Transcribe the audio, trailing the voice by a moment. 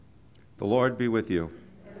The Lord be with you.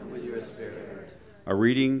 And with your spirit. A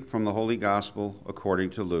reading from the Holy Gospel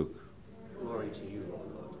according to Luke. Glory to you, O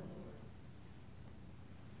Lord.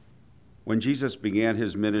 When Jesus began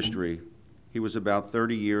his ministry, he was about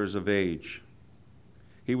 30 years of age.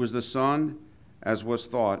 He was the son, as was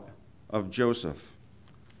thought, of Joseph,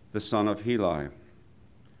 the son of Heli,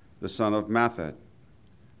 the son of Matthat,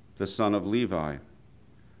 the son of Levi,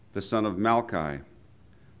 the son of Malchi,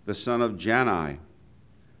 the son of Jannai,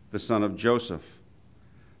 the son of Joseph,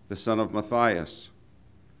 the son of Matthias,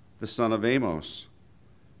 the son of Amos,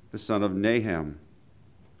 the son of Nahum,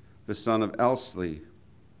 the son of Elsli,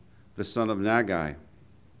 the son of Nagai,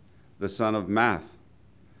 the son of Math,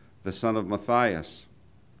 the son of Matthias,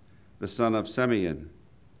 the son of Simeon,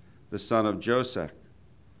 the son of Joseph,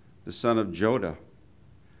 the son of Joda,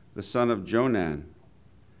 the son of Jonan,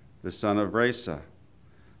 the son of Resa,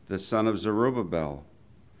 the son of Zerubbabel,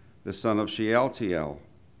 the son of Shealtiel,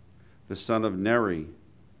 the son of Neri,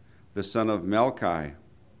 the son of Melchi,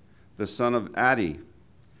 the son of Addi,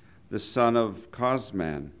 the son of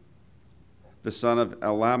Cosman, the son of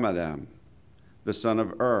Elamadam, the son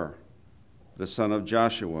of the son of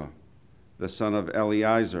Joshua, the son of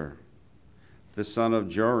Eliezer, the son of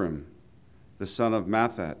Joram, the son of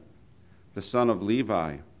Matthat, the son of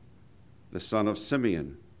Levi, the son of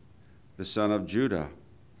Simeon, the son of Judah,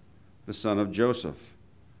 the son of Joseph,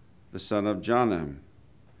 the son of Jonam,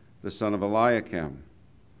 the son of Eliakim,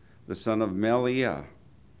 the son of Meliah,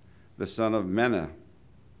 the son of Menah,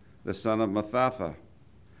 the son of Mattatha,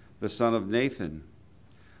 the son of Nathan,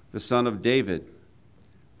 the son of David,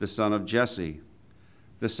 the son of Jesse,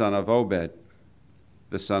 the son of Obed,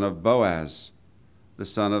 the son of Boaz, the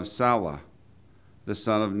son of Salah, the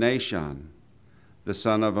son of Nashon, the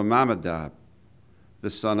son of Amminadab,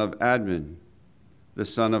 the son of Admin, the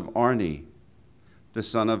son of Arni, the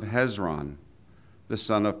son of Hezron, the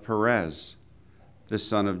son of Perez, the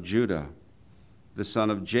son of Judah, the son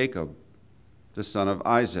of Jacob, the son of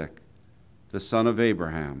Isaac, the son of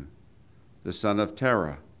Abraham, the son of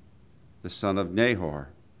Terah, the son of Nahor,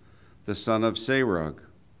 the son of Serug,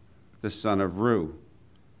 the son of Ru,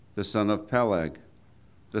 the son of Peleg,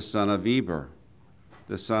 the son of Eber,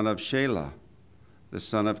 the son of Shelah, the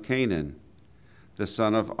son of Canaan, the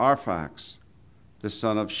son of Arphax, the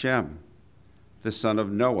son of Shem, the son of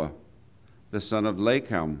Noah, the son of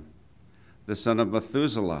Lachem, the son of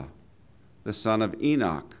Methuselah, the son of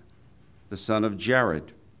Enoch, the son of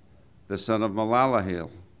Jared, the son of Malalahel,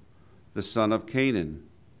 the son of Canaan,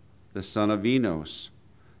 the son of Enos,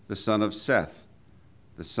 the son of Seth,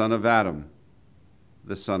 the son of Adam,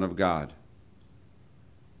 the son of God.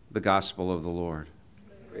 The Gospel of the Lord.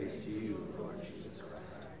 Praise to you, Lord Jesus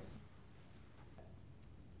Christ.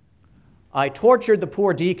 I tortured the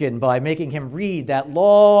poor deacon by making him read that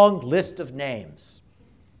long list of names,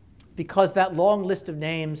 because that long list of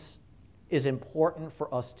names is important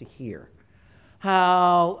for us to hear.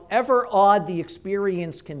 However odd the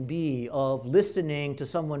experience can be of listening to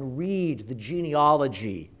someone read the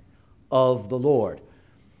genealogy of the Lord.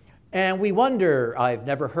 And we wonder, I've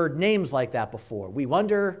never heard names like that before. We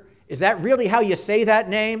wonder, is that really how you say that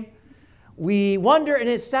name? We wonder, and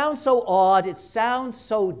it sounds so odd, it sounds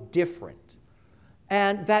so different.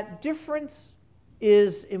 And that difference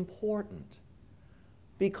is important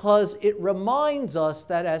because it reminds us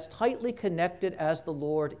that as tightly connected as the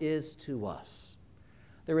Lord is to us,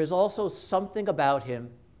 there is also something about him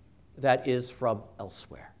that is from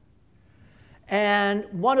elsewhere. And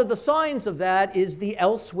one of the signs of that is the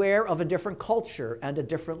elsewhere of a different culture and a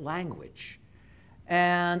different language.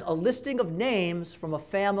 And a listing of names from a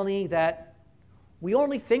family that we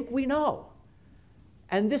only think we know.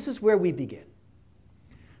 And this is where we begin.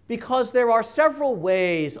 Because there are several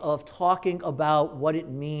ways of talking about what it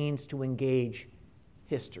means to engage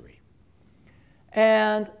history.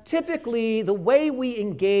 And typically, the way we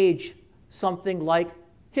engage something like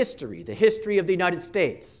history, the history of the United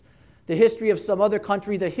States, the history of some other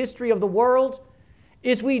country, the history of the world,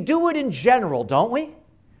 is we do it in general, don't we?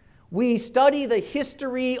 We study the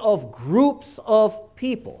history of groups of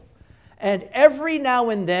people. And every now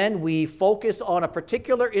and then we focus on a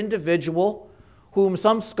particular individual whom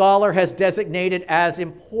some scholar has designated as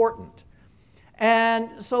important.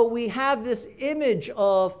 And so we have this image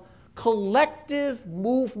of collective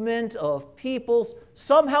movement of peoples,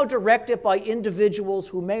 somehow directed by individuals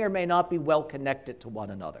who may or may not be well connected to one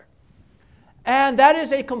another. And that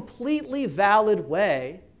is a completely valid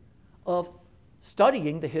way of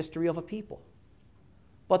studying the history of a people.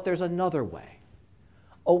 But there's another way,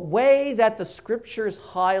 a way that the scriptures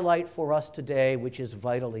highlight for us today, which is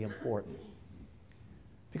vitally important.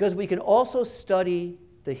 Because we can also study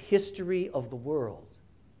the history of the world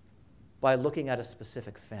by looking at a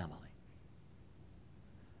specific family.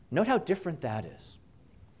 Note how different that is.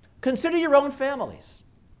 Consider your own families.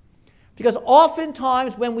 Because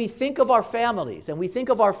oftentimes when we think of our families and we think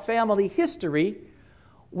of our family history,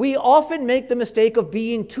 we often make the mistake of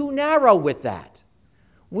being too narrow with that.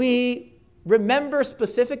 We remember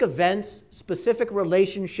specific events, specific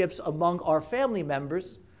relationships among our family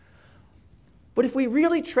members, but if we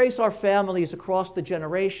really trace our families across the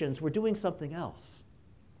generations, we're doing something else.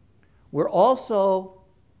 We're also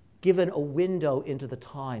given a window into the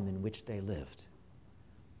time in which they lived.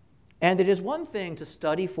 And it is one thing to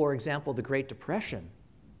study, for example, the Great Depression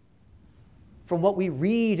from what we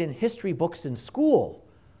read in history books in school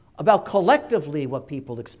about collectively what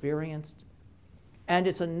people experienced. And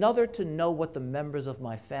it's another to know what the members of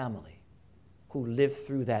my family who lived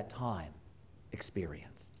through that time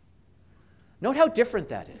experienced. Note how different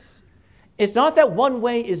that is. It's not that one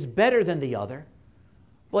way is better than the other,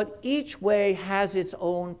 but each way has its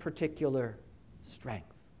own particular strength.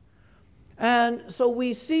 And so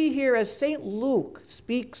we see here as St. Luke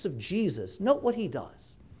speaks of Jesus, note what he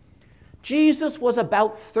does. Jesus was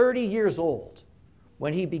about 30 years old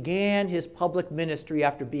when he began his public ministry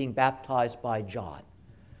after being baptized by John.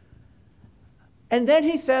 And then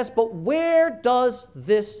he says, but where does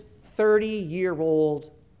this 30-year-old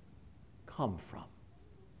come from?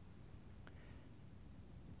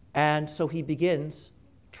 And so he begins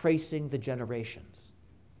tracing the generations.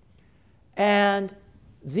 And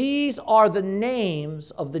these are the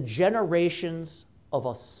names of the generations of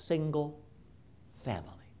a single family.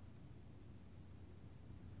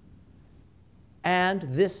 And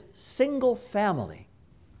this single family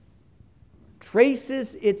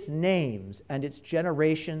traces its names and its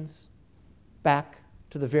generations back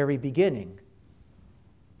to the very beginning,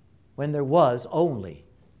 when there was only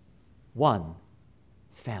one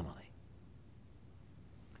family.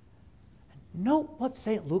 Note what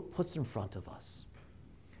St. Luke puts in front of us.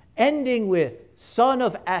 Ending with son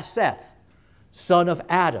of Seth, son of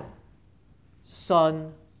Adam,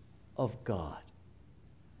 son of God.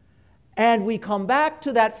 And we come back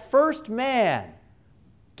to that first man,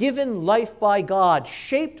 given life by God,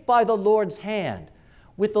 shaped by the Lord's hand,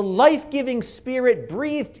 with the life-giving Spirit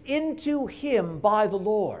breathed into him by the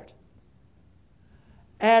Lord.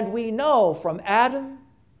 And we know from Adam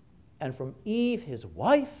and from Eve, his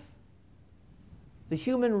wife, the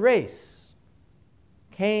human race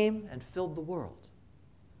came and filled the world.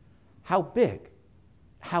 How big,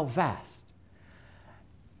 how vast.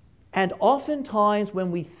 And oftentimes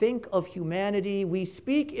when we think of humanity, we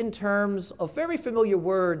speak in terms of very familiar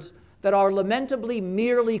words that are lamentably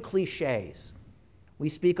merely cliches. We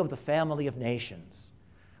speak of the family of nations.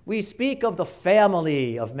 We speak of the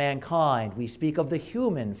family of mankind. We speak of the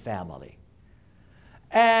human family.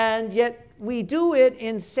 And yet we do it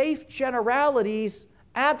in safe generalities,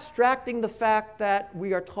 abstracting the fact that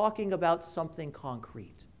we are talking about something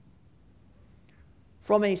concrete.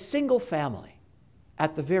 From a single family,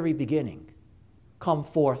 at the very beginning, come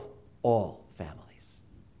forth all families.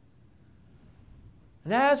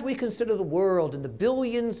 And as we consider the world and the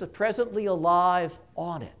billions of presently alive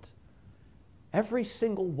on it, every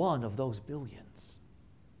single one of those billions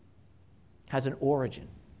has an origin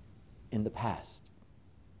in the past,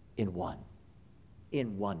 in one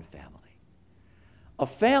family. A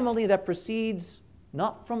family that proceeds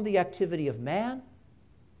not from the activity of man,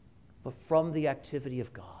 but from the activity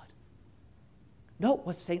of God. Note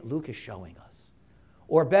what St. Luke is showing us,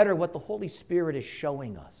 or better, what the Holy Spirit is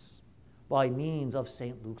showing us by means of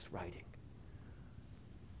St. Luke's writing.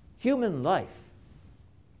 Human life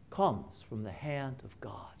comes from the hand of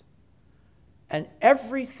God. And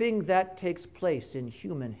everything that takes place in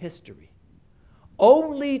human history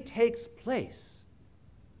only takes place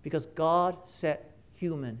because God set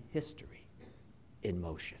human history in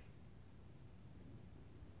motion.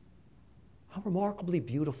 How remarkably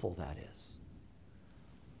beautiful that is.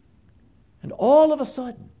 And all of a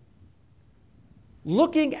sudden,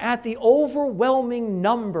 looking at the overwhelming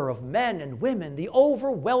number of men and women, the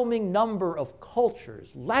overwhelming number of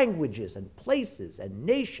cultures, languages, and places and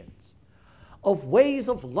nations, of ways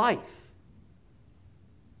of life,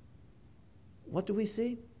 what do we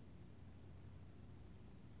see?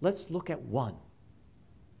 Let's look at one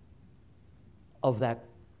of that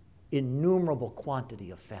innumerable quantity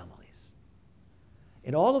of families.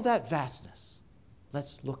 In all of that vastness,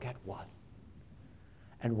 let's look at one.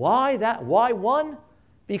 And why that? Why one?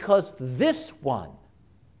 Because this one,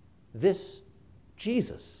 this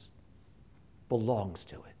Jesus, belongs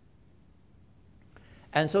to it.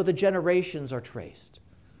 And so the generations are traced.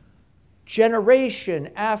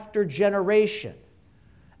 Generation after generation.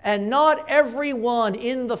 And not everyone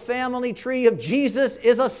in the family tree of Jesus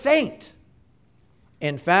is a saint.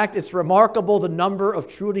 In fact, it's remarkable the number of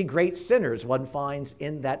truly great sinners one finds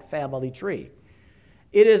in that family tree.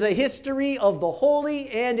 It is a history of the holy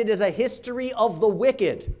and it is a history of the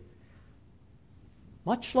wicked.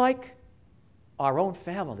 Much like our own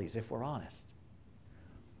families, if we're honest.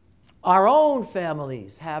 Our own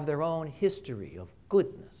families have their own history of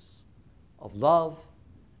goodness, of love,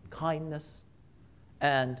 kindness,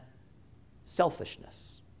 and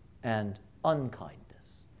selfishness, and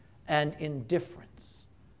unkindness, and indifference,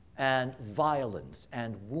 and violence,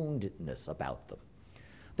 and woundedness about them.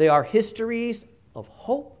 They are histories of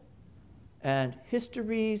hope and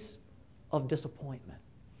histories of disappointment.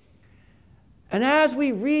 And as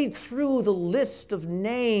we read through the list of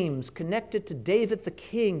names connected to David the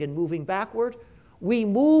king and moving backward, we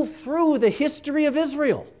move through the history of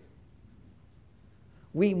Israel.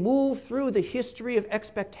 We move through the history of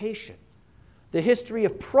expectation, the history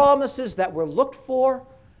of promises that were looked for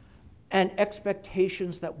and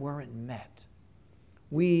expectations that weren't met.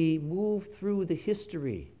 We move through the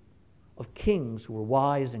history of kings who were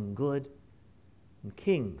wise and good and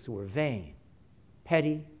kings who were vain,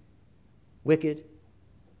 petty, wicked,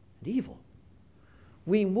 and evil.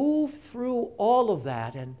 We move through all of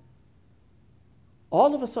that, and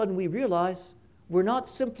all of a sudden we realize we're not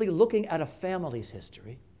simply looking at a family's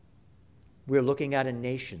history. We're looking at a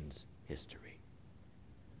nation's history.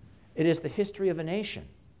 It is the history of a nation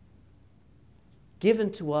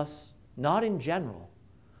given to us not in general,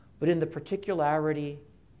 but in the particularity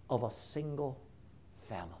of a single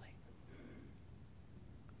family.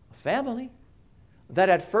 A family that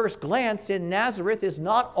at first glance in Nazareth is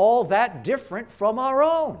not all that different from our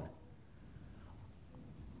own.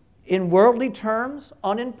 In worldly terms,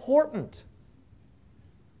 unimportant.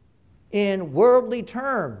 In worldly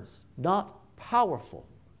terms, not powerful,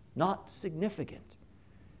 not significant.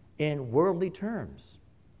 In worldly terms,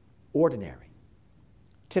 ordinary,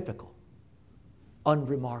 typical,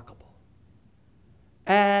 unremarkable.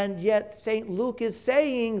 And yet St. Luke is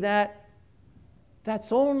saying that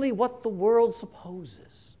that's only what the world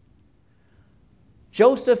supposes.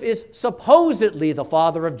 Joseph is supposedly the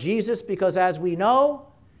father of Jesus because, as we know,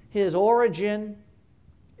 his origin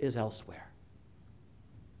is elsewhere.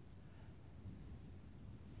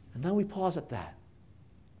 And then we pause at that.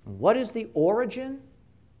 What is the origin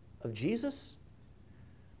of Jesus?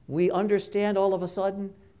 We understand all of a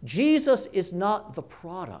sudden Jesus is not the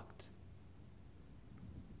product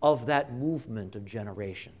of that movement of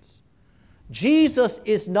generations. Jesus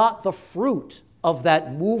is not the fruit of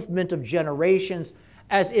that movement of generations,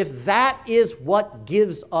 as if that is what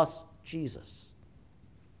gives us Jesus.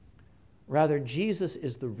 Rather, Jesus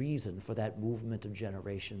is the reason for that movement of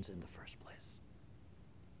generations in the first place.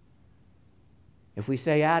 If we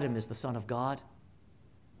say Adam is the Son of God,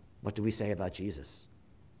 what do we say about Jesus?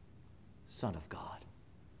 Son of God.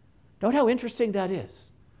 Note how interesting that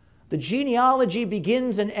is. The genealogy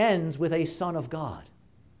begins and ends with a Son of God,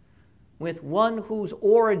 with one whose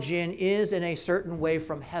origin is in a certain way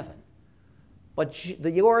from heaven. But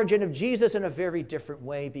the origin of Jesus in a very different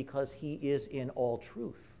way because he is in all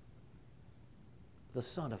truth the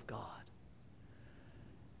Son of God.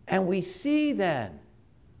 And we see then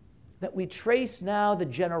that we trace now the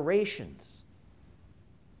generations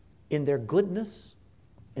in their goodness,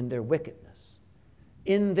 in their wickedness,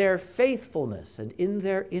 in their faithfulness and in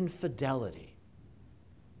their infidelity,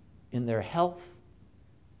 in their health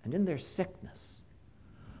and in their sickness,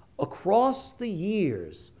 across the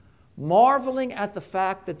years, marveling at the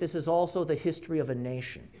fact that this is also the history of a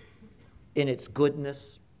nation in its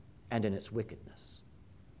goodness and in its wickedness,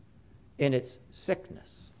 in its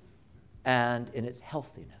sickness and in its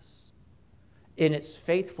healthiness, in its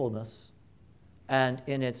faithfulness and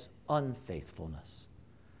in its unfaithfulness.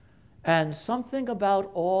 And something about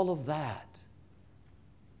all of that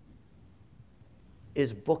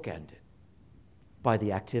is bookended by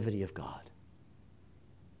the activity of God.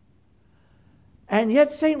 And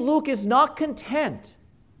yet St. Luke is not content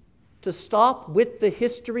to stop with the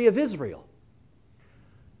history of Israel.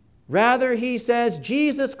 Rather, he says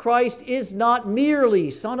Jesus Christ is not merely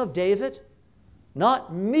son of David,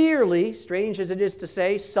 not merely, strange as it is to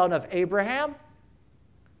say, son of Abraham.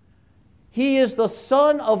 He is the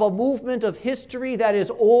son of a movement of history that is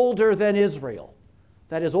older than Israel,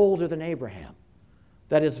 that is older than Abraham,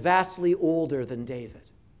 that is vastly older than David.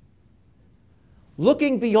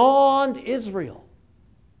 Looking beyond Israel,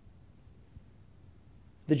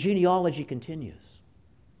 the genealogy continues.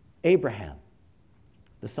 Abraham,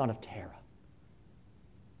 the son of Terah.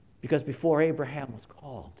 Because before Abraham was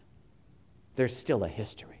called, there's still a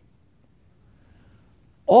history.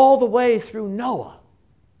 all the way through Noah,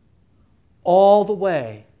 all the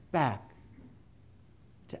way back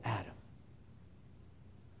to Adam.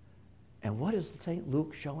 And what is St.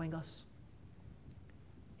 Luke showing us?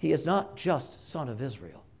 He is not just Son of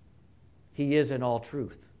Israel. He is in all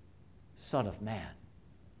truth Son of Man,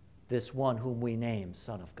 this one whom we name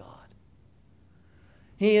Son of God.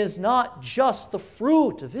 He is not just the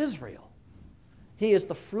fruit of Israel. He is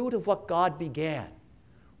the fruit of what God began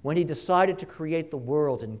when he decided to create the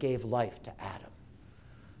world and gave life to Adam.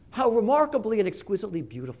 How remarkably and exquisitely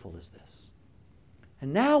beautiful is this?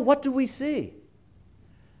 And now what do we see?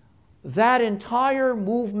 That entire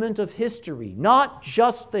movement of history, not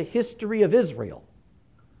just the history of Israel,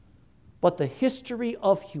 but the history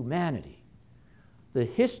of humanity, the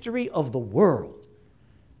history of the world,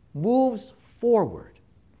 moves forward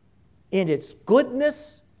in its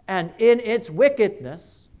goodness and in its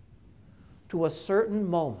wickedness to a certain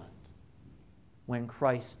moment when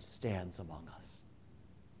Christ stands among us.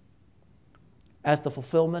 As the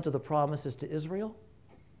fulfillment of the promises to Israel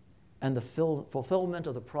and the fulfillment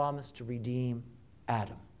of the promise to redeem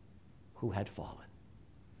Adam, who had fallen.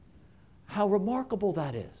 How remarkable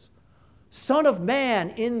that is. Son of Man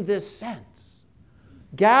in this sense,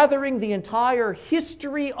 gathering the entire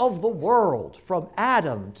history of the world from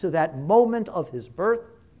Adam to that moment of his birth,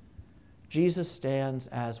 Jesus stands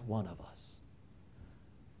as one of us.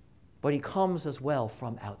 But he comes as well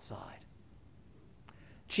from outside.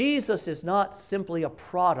 Jesus is not simply a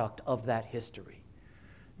product of that history.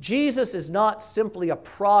 Jesus is not simply a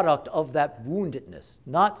product of that woundedness,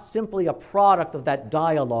 not simply a product of that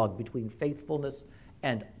dialogue between faithfulness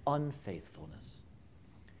and unfaithfulness.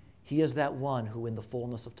 He is that one who, in the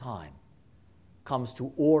fullness of time, comes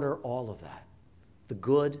to order all of that, the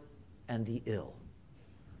good and the ill,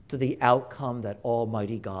 to the outcome that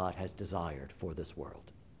Almighty God has desired for this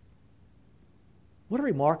world. What a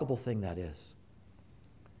remarkable thing that is.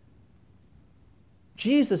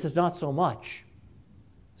 Jesus is not so much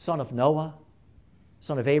son of Noah,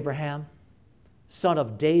 son of Abraham, son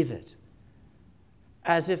of David,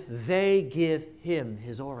 as if they give him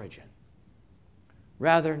his origin.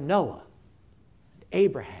 Rather, Noah, and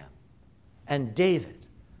Abraham, and David,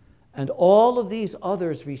 and all of these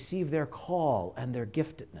others receive their call and their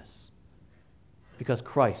giftedness because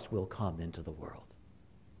Christ will come into the world.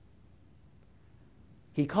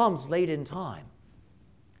 He comes late in time,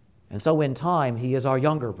 and so in time he is our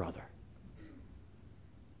younger brother.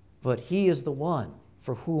 But he is the one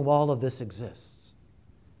for whom all of this exists,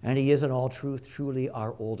 and he is in all truth truly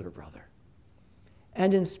our older brother.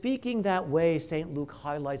 And in speaking that way, St. Luke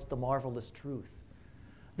highlights the marvelous truth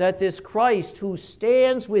that this Christ who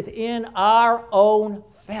stands within our own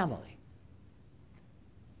family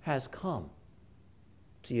has come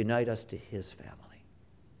to unite us to his family,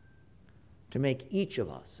 to make each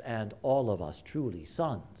of us and all of us truly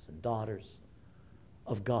sons and daughters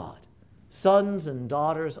of God, sons and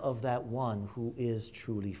daughters of that one who is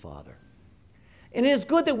truly Father. And it is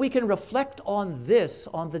good that we can reflect on this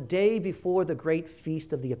on the day before the great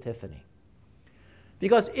feast of the Epiphany.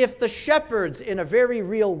 Because if the shepherds, in a very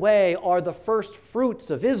real way, are the first fruits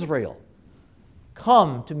of Israel,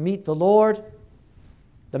 come to meet the Lord,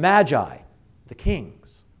 the Magi, the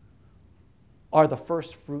kings, are the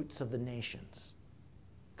first fruits of the nations.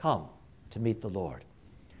 Come to meet the Lord.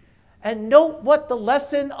 And note what the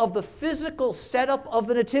lesson of the physical setup of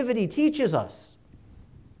the Nativity teaches us.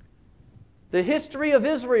 The history of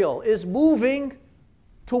Israel is moving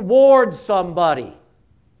toward somebody.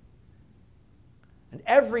 And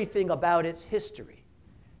everything about its history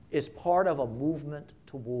is part of a movement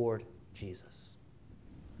toward Jesus.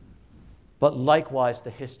 But likewise, the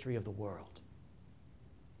history of the world.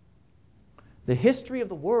 The history of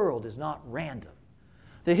the world is not random.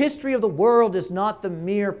 The history of the world is not the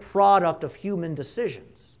mere product of human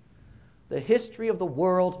decisions. The history of the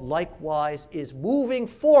world, likewise, is moving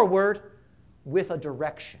forward with a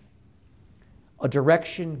direction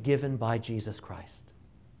given by Jesus Christ.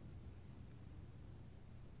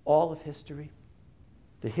 All of history,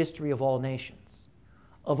 the history of all nations,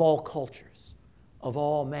 of all cultures, of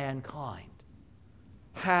all mankind,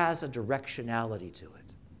 has a directionality to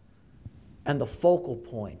it. And the focal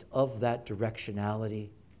point of that directionality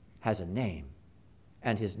has a name,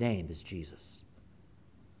 and his name is Jesus.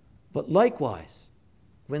 But likewise,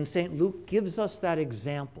 when St. Luke gives us that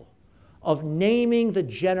example of naming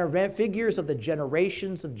the figures of the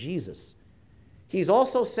generations of Jesus, he's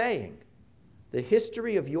also saying the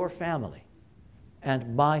history of your family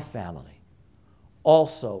and my family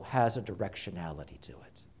also has a directionality to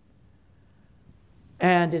it.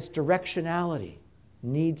 And its directionality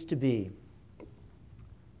needs to be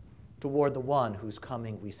toward the one whose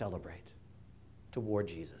coming we celebrate, toward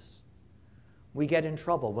Jesus. We get in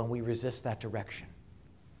trouble when we resist that direction.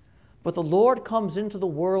 But the Lord comes into the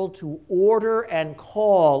world to order and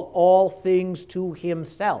call all things to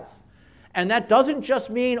himself. And that doesn't just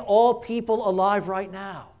mean all people alive right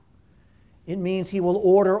now. It means he will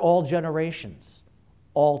order all generations,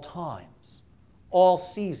 all times, all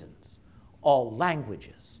seasons, all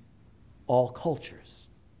languages, all cultures,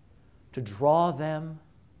 to draw them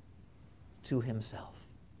to himself.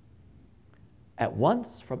 At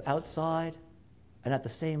once from outside and at the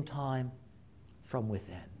same time from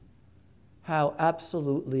within. How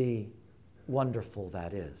absolutely wonderful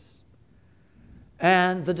that is.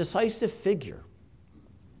 And the decisive figure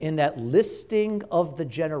in that listing of the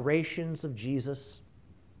generations of Jesus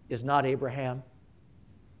is not Abraham,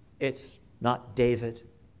 it's not David,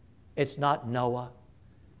 it's not Noah,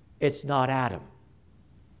 it's not Adam.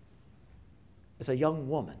 It's a young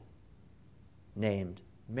woman named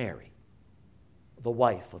Mary, the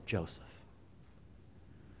wife of Joseph.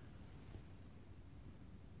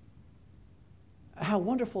 How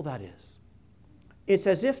wonderful that is. It's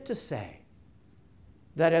as if to say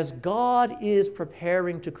that as God is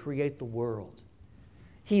preparing to create the world,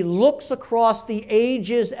 he looks across the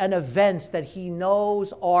ages and events that he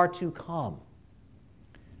knows are to come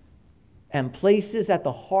and places at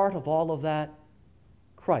the heart of all of that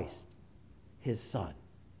Christ, his son.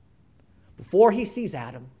 Before he sees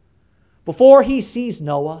Adam, before he sees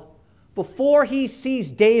Noah, before he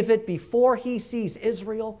sees David, before he sees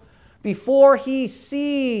Israel, before he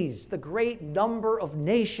sees the great number of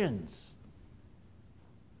nations,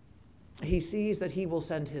 he sees that he will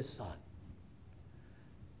send his son.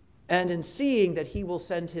 And in seeing that he will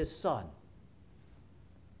send his son,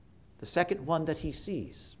 the second one that he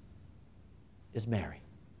sees is Mary.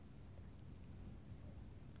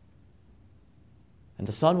 And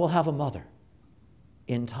the son will have a mother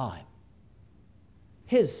in time.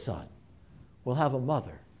 His son will have a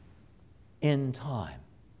mother in time.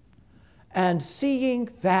 And seeing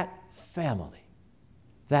that family,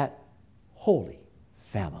 that holy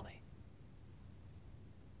family,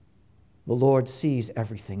 the Lord sees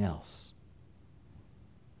everything else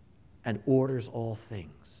and orders all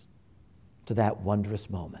things to that wondrous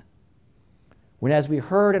moment. When, as we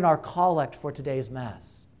heard in our collect for today's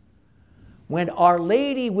Mass, when Our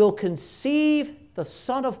Lady will conceive the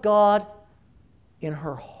Son of God in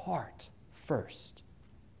her heart first,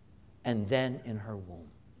 and then in her womb.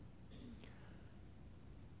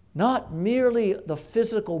 Not merely the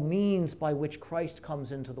physical means by which Christ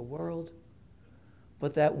comes into the world,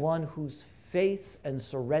 but that one whose faith and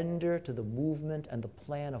surrender to the movement and the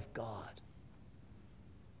plan of God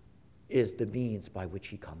is the means by which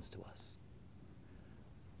he comes to us.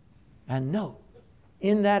 And note,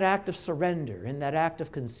 in that act of surrender, in that act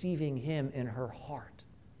of conceiving him in her heart,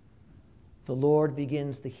 the Lord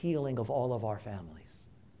begins the healing of all of our families,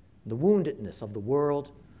 the woundedness of the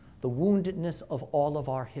world, the woundedness of all of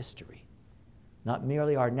our history, not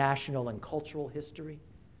merely our national and cultural history,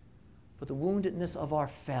 but the woundedness of our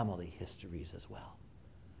family histories as well.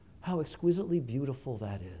 How exquisitely beautiful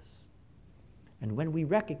that is. And when we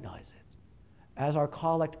recognize it, as our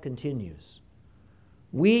collect continues,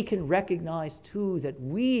 we can recognize too that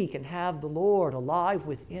we can have the Lord alive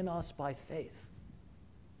within us by faith.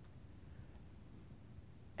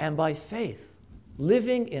 And by faith,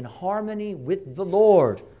 living in harmony with the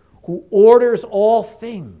Lord, who orders all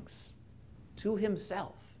things to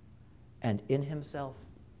himself and in himself.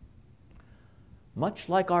 Much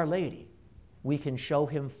like Our Lady, we can show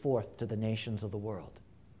him forth to the nations of the world,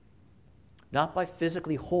 not by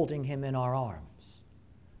physically holding him in our arms,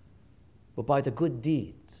 but by the good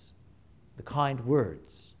deeds, the kind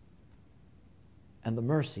words, and the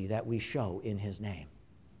mercy that we show in his name.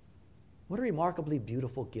 What a remarkably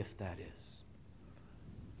beautiful gift that is.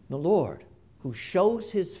 The Lord, who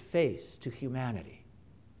shows his face to humanity,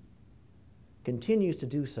 continues to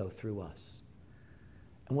do so through us.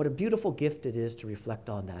 And what a beautiful gift it is to reflect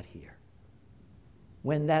on that here.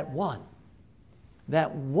 When that one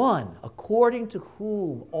according to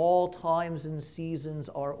whom all times and seasons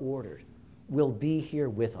are ordered, will be here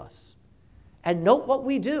with us. And note what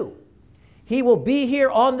we do. He will be here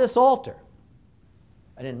on this altar.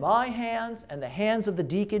 And in my hands and the hands of the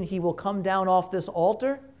deacon, he will come down off this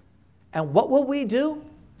altar. And what will we do?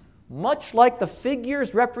 Much like the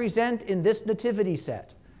figures represent in this nativity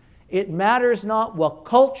set. It matters not what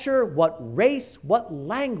culture, what race, what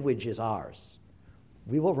language is ours.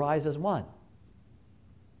 We will rise as one.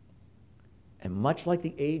 And much like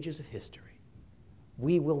the ages of history,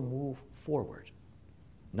 we will move forward,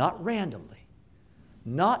 not randomly,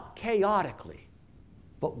 not chaotically,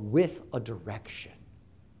 but with a direction.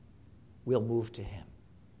 We'll move to him.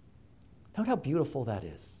 Note how beautiful that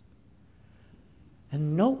is.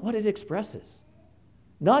 And note what it expresses.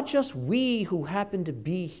 Not just we who happen to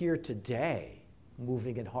be here today,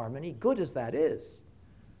 moving in harmony, good as that is,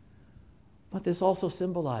 but this also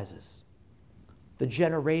symbolizes the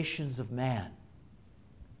generations of man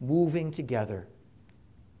moving together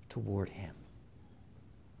toward him.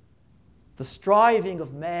 The striving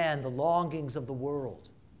of man, the longings of the world,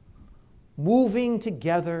 moving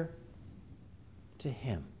together to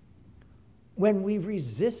him. When we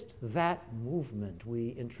resist that movement, we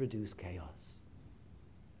introduce chaos.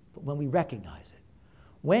 But when we recognize it,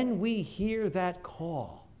 when we hear that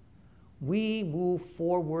call, we move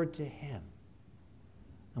forward to him.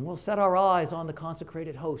 And we'll set our eyes on the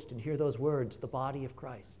consecrated host and hear those words, the body of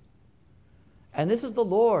Christ. And this is the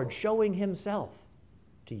Lord showing himself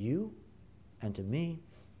to you and to me,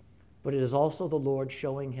 but it is also the Lord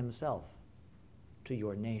showing himself to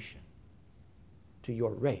your nation, to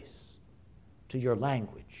your race, to your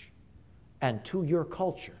language, and to your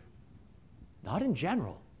culture. Not in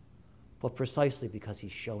general, but precisely because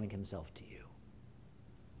he's showing himself to you.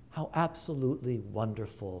 How absolutely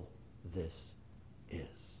wonderful this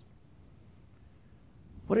is.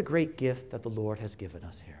 What a great gift that the Lord has given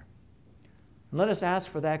us here. And let us ask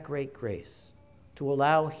for that great grace to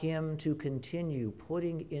allow him to continue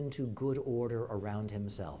putting into good order around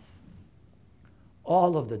himself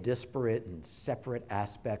all of the disparate and separate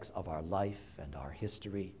aspects of our life and our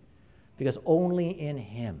history, because only in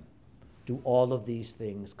him do all of these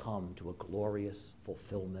things come to a glorious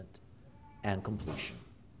fulfillment and completion.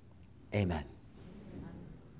 Amen.